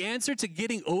 Right, the answer to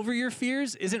getting over your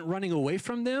fears isn't running away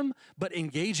from them, but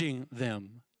engaging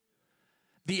them.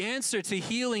 The answer to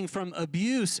healing from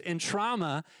abuse and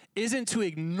trauma isn't to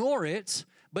ignore it,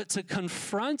 but to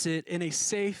confront it in a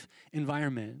safe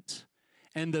environment.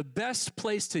 And the best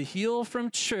place to heal from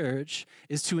church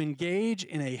is to engage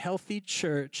in a healthy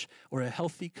church or a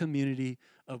healthy community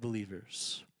of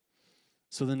believers.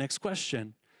 So the next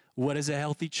question, what is a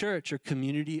healthy church or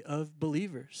community of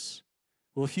believers?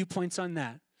 Well, a few points on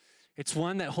that. It's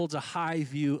one that holds a high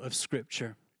view of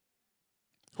Scripture.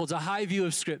 Holds a high view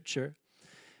of Scripture,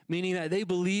 meaning that they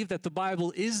believe that the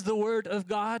Bible is the Word of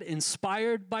God,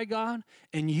 inspired by God,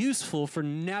 and useful for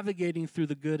navigating through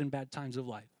the good and bad times of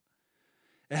life.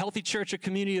 A healthy church or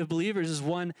community of believers is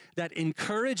one that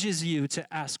encourages you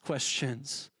to ask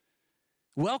questions,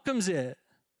 welcomes it,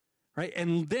 right?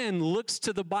 And then looks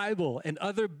to the Bible and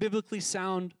other biblically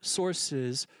sound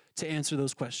sources to answer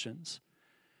those questions.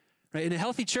 Right? In a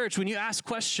healthy church, when you ask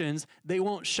questions, they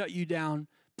won't shut you down,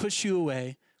 push you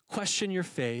away, question your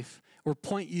faith, or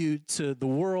point you to the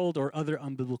world or other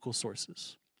unbiblical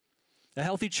sources. A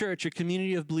healthy church or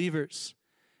community of believers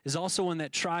is also one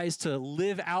that tries to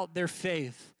live out their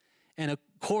faith and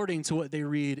according to what they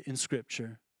read in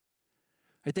Scripture.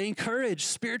 Right? They encourage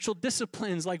spiritual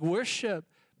disciplines like worship,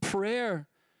 prayer,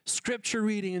 Scripture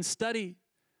reading, and study.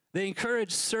 They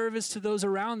encourage service to those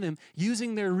around them,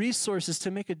 using their resources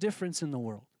to make a difference in the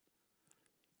world.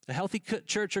 A healthy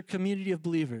church or community of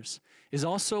believers is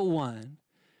also one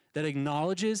that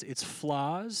acknowledges its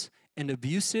flaws and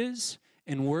abuses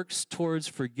and works towards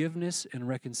forgiveness and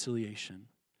reconciliation.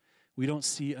 We don't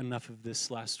see enough of this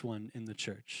last one in the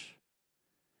church.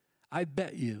 I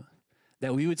bet you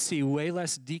that we would see way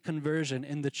less deconversion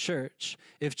in the church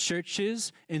if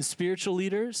churches and spiritual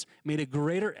leaders made a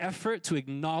greater effort to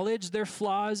acknowledge their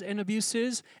flaws and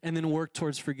abuses and then work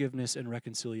towards forgiveness and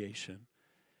reconciliation.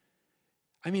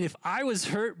 I mean, if I was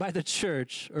hurt by the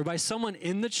church or by someone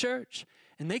in the church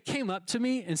and they came up to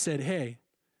me and said, hey,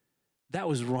 that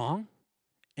was wrong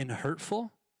and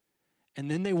hurtful,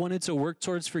 and then they wanted to work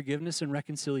towards forgiveness and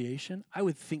reconciliation, I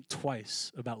would think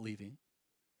twice about leaving,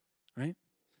 right?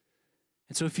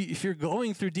 And so if you're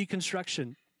going through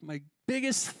deconstruction, my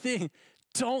biggest thing,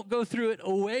 don't go through it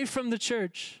away from the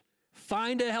church.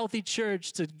 Find a healthy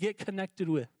church to get connected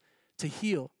with, to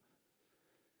heal.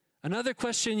 Another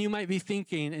question you might be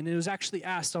thinking, and it was actually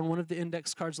asked on one of the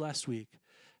index cards last week,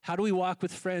 how do we walk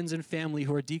with friends and family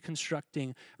who are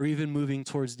deconstructing or even moving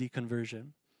towards deconversion?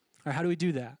 Or how do we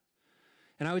do that?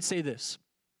 And I would say this.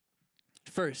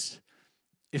 First,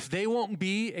 if they won't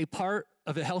be a part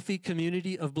of a healthy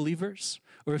community of believers,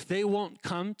 or if they won't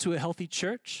come to a healthy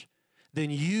church,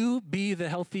 then you be the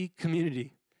healthy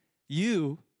community.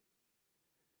 You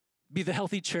be the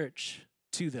healthy church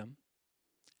to them.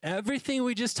 Everything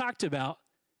we just talked about,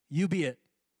 you be it.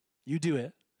 You do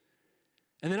it.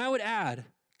 And then I would add,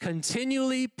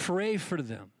 continually pray for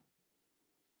them.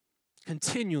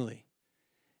 Continually.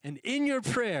 And in your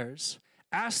prayers,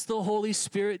 ask the Holy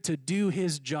Spirit to do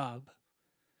his job.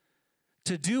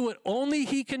 To do what only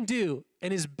he can do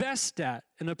and is best at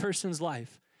in a person's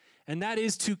life. And that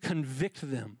is to convict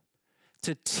them,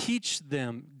 to teach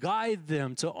them, guide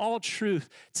them to all truth,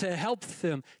 to help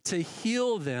them, to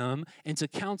heal them, and to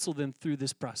counsel them through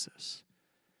this process.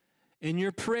 In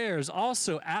your prayers,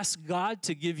 also ask God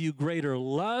to give you greater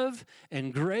love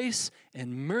and grace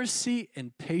and mercy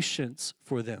and patience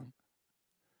for them.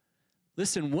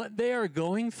 Listen, what they are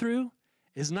going through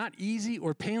is not easy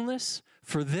or painless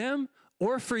for them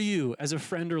or for you as a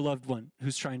friend or loved one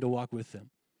who's trying to walk with them.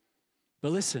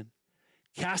 But listen,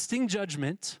 casting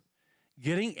judgment,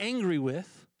 getting angry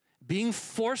with, being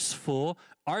forceful,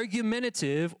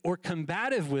 argumentative, or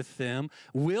combative with them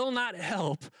will not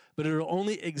help, but it will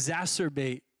only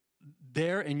exacerbate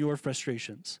their and your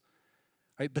frustrations.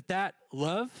 Right? But that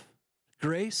love,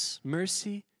 grace,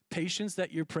 mercy, patience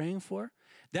that you're praying for,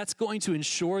 that's going to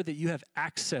ensure that you have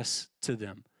access to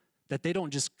them, that they don't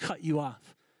just cut you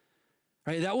off.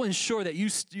 Right? That will ensure that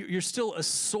you're still a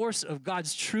source of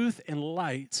God's truth and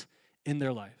light in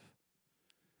their life.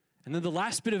 And then the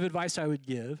last bit of advice I would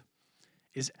give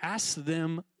is ask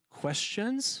them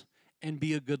questions and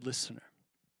be a good listener.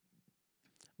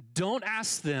 Don't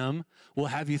ask them, well,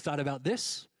 have you thought about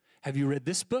this? Have you read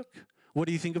this book? What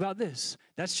do you think about this?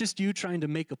 That's just you trying to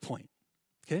make a point,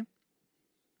 okay?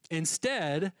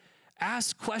 Instead,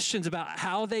 ask questions about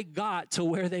how they got to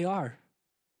where they are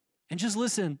and just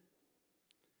listen.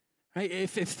 Right?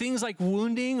 If things like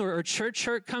wounding or church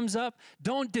hurt comes up,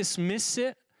 don't dismiss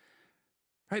it,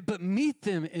 right? But meet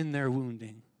them in their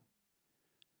wounding.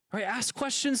 Right? Ask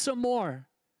questions some more.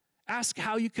 Ask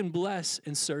how you can bless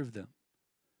and serve them.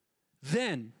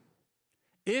 Then,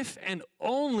 if and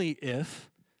only if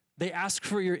they ask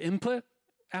for your input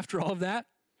after all of that,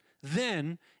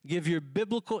 then give your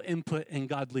biblical input and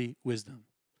godly wisdom.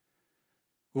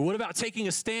 Well, what about taking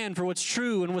a stand for what's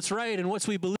true and what's right and what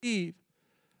we believe?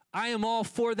 I am all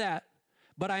for that,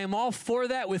 but I am all for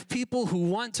that with people who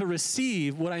want to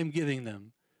receive what I'm giving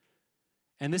them.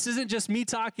 And this isn't just me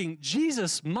talking.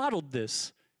 Jesus modeled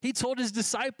this. He told his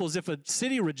disciples, if a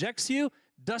city rejects you,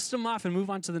 dust them off and move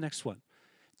on to the next one.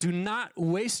 Do not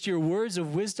waste your words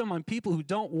of wisdom on people who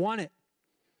don't want it.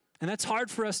 And that's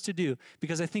hard for us to do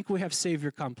because I think we have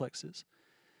savior complexes.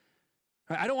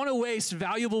 I don't want to waste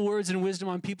valuable words and wisdom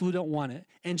on people who don't want it.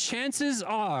 And chances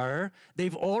are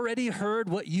they've already heard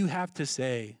what you have to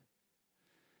say.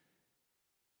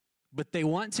 But they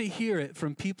want to hear it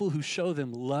from people who show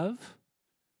them love,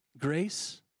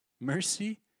 grace,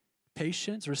 mercy,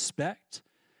 patience, respect,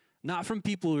 not from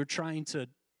people who are trying to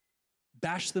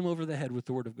bash them over the head with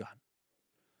the word of God.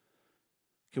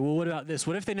 Okay, well, what about this?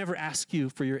 What if they never ask you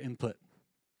for your input?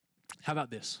 How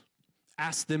about this?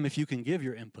 Ask them if you can give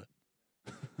your input.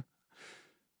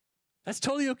 That's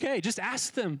totally okay. Just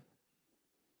ask them.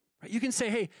 Right? You can say,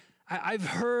 hey, I've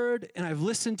heard and I've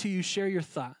listened to you share your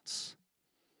thoughts.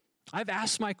 I've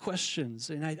asked my questions,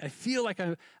 and I feel like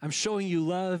I'm showing you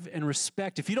love and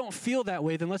respect. If you don't feel that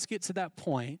way, then let's get to that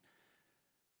point.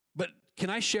 But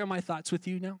can I share my thoughts with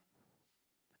you now?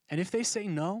 And if they say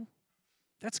no,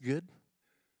 that's good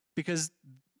because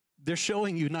they're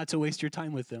showing you not to waste your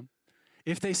time with them.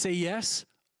 If they say yes,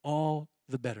 all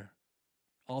the better.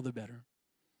 All the better.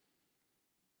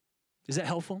 Is that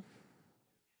helpful?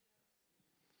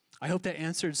 I hope that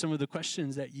answered some of the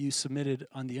questions that you submitted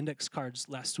on the index cards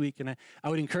last week. And I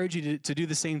would encourage you to do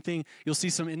the same thing. You'll see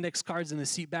some index cards in the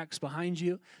seat backs behind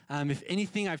you. If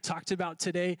anything I've talked about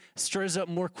today stirs up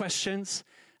more questions,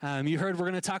 you heard we're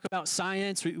going to talk about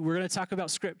science. We're going to talk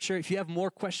about scripture. If you have more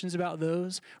questions about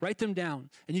those, write them down,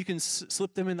 and you can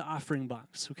slip them in the offering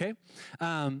box, okay?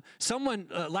 Someone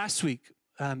last week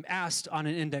asked on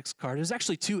an index card. There's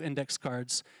actually 2 index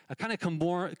cards, kind of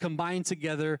combined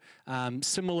together,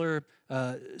 similar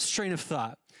strain of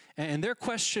thought. And their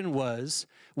question was,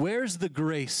 where's the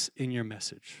grace in your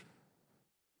message?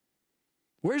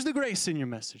 Where's the grace in your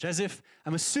message? As if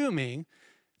I'm assuming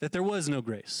that there was no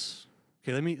grace.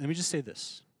 Okay, let me just say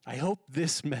this. I hope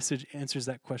this message answers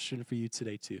that question for you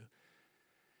today too.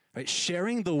 Right,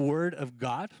 sharing the word of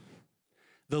God,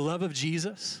 the love of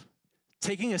Jesus,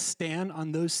 taking a stand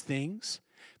on those things,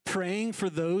 praying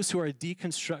for those who are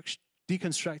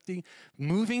deconstructing,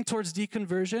 moving towards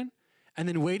deconversion, and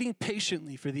then waiting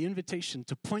patiently for the invitation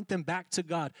to point them back to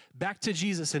God, back to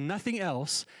Jesus, and nothing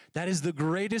else. That is the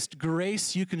greatest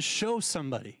grace you can show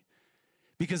somebody.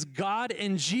 Because God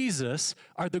and Jesus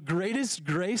are the greatest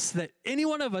grace that any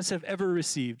one of us have ever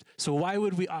received. So why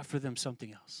would we offer them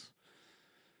something else?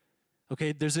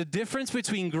 Okay, there's a difference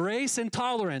between grace and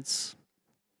tolerance.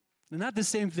 They're not the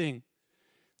same thing.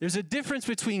 There's a difference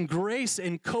between grace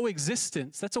and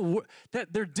coexistence.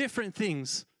 They're different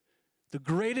things. The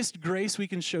greatest grace we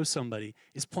can show somebody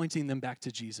is pointing them back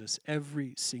to Jesus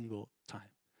every single time.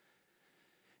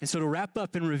 And so to wrap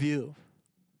up and review,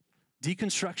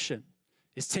 deconstruction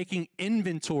is taking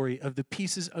inventory of the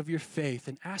pieces of your faith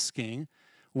and asking,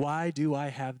 why do I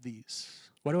have these?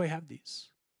 Why do I have these?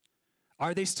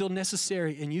 Are they still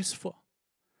necessary and useful?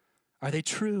 Are they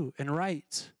true and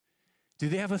right? Do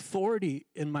they have authority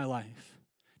in my life?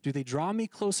 Do they draw me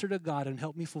closer to God and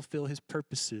help me fulfill his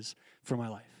purposes for my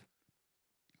life?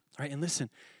 All right, and listen,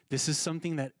 this is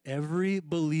something that every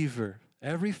believer,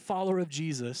 every follower of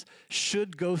Jesus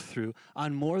should go through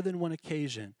on more than one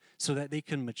occasion so that they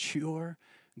can mature,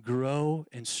 grow,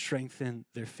 and strengthen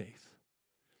their faith.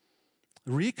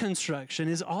 Reconstruction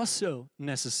is also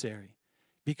necessary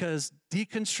because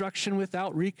deconstruction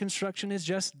without reconstruction is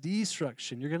just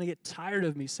destruction. You're going to get tired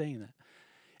of me saying that.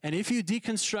 And if you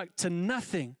deconstruct to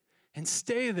nothing and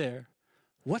stay there,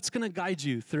 what's going to guide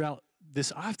you throughout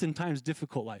this oftentimes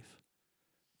difficult life,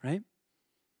 right?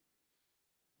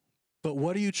 But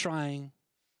what are you trying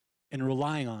and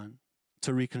relying on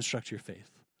to reconstruct your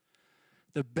faith?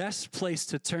 The best place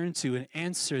to turn to and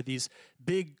answer these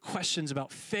big questions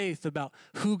about faith, about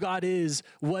who God is,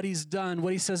 what he's done,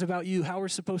 what he says about you, how we're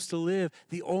supposed to live,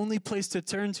 the only place to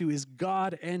turn to is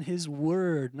God and his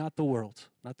word, not the world,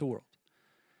 not the world.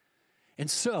 And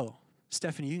so,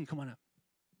 Stephanie, you can come on up.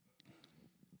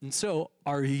 And so,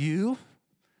 are you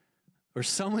or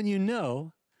someone you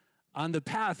know on the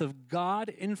path of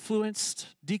God-influenced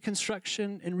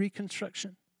deconstruction and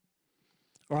reconstruction?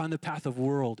 Or on the path of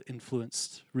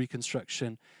world-influenced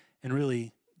reconstruction and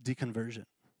really deconversion?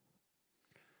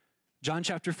 John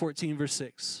chapter 14, verse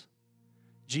 6.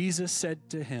 Jesus said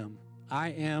to him, I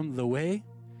am the way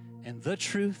and the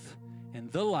truth and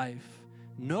the life.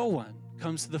 No one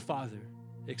comes to the Father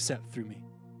except through me.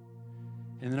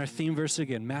 And then our theme verse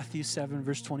again, Matthew 7,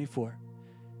 verse 24.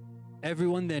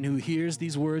 Everyone then who hears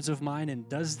these words of mine and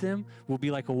does them will be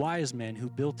like a wise man who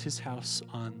built his house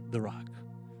on the rock.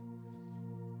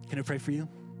 Can I pray for you?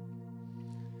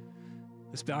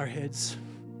 Let's bow our heads.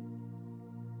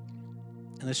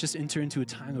 And let's just enter into a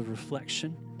time of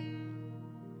reflection.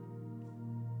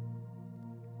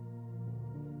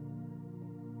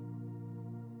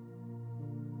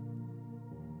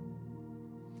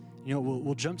 You know,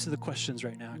 we'll jump to the questions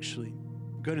right now, actually.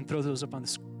 Go ahead and throw those up on the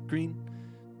screen.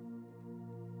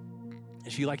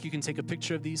 If you like, you can take a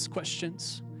picture of these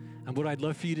questions. And what I'd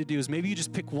love for you to do is maybe you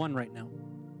just pick one right now.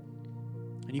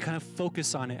 And you kind of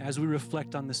focus on it as we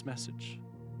reflect on this message.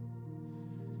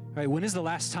 All right, when is the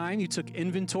last time you took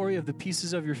inventory of the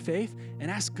pieces of your faith and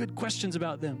asked good questions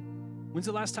about them? When's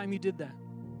the last time you did that?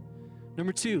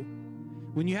 Number 2,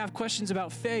 when you have questions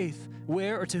about faith,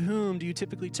 where or to whom do you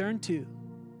typically turn to?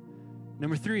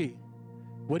 Number 3,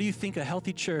 what do you think a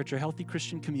healthy church or healthy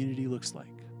Christian community looks like?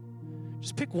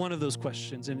 Just pick one of those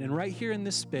questions, and right here in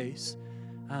this space,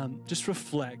 just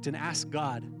reflect and ask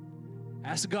God.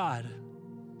 Ask God,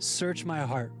 search my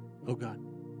heart, oh God.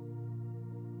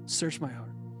 Search my heart.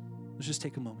 Let's just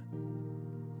take a moment.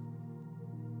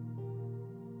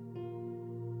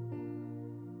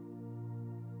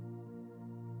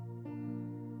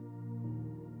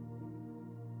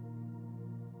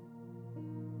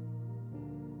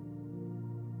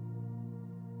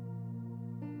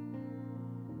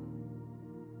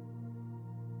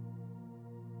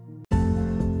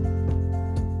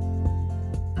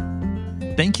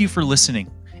 Thank you for listening.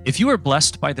 If you are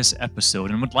blessed by this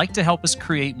episode and would like to help us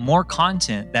create more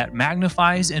content that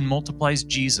magnifies and multiplies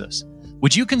Jesus,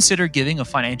 would you consider giving a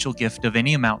financial gift of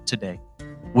any amount today?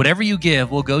 Whatever you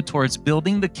give will go towards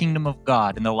building the kingdom of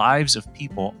God in the lives of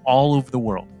people all over the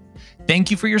world. Thank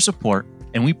you for your support,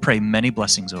 and we pray many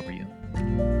blessings over you.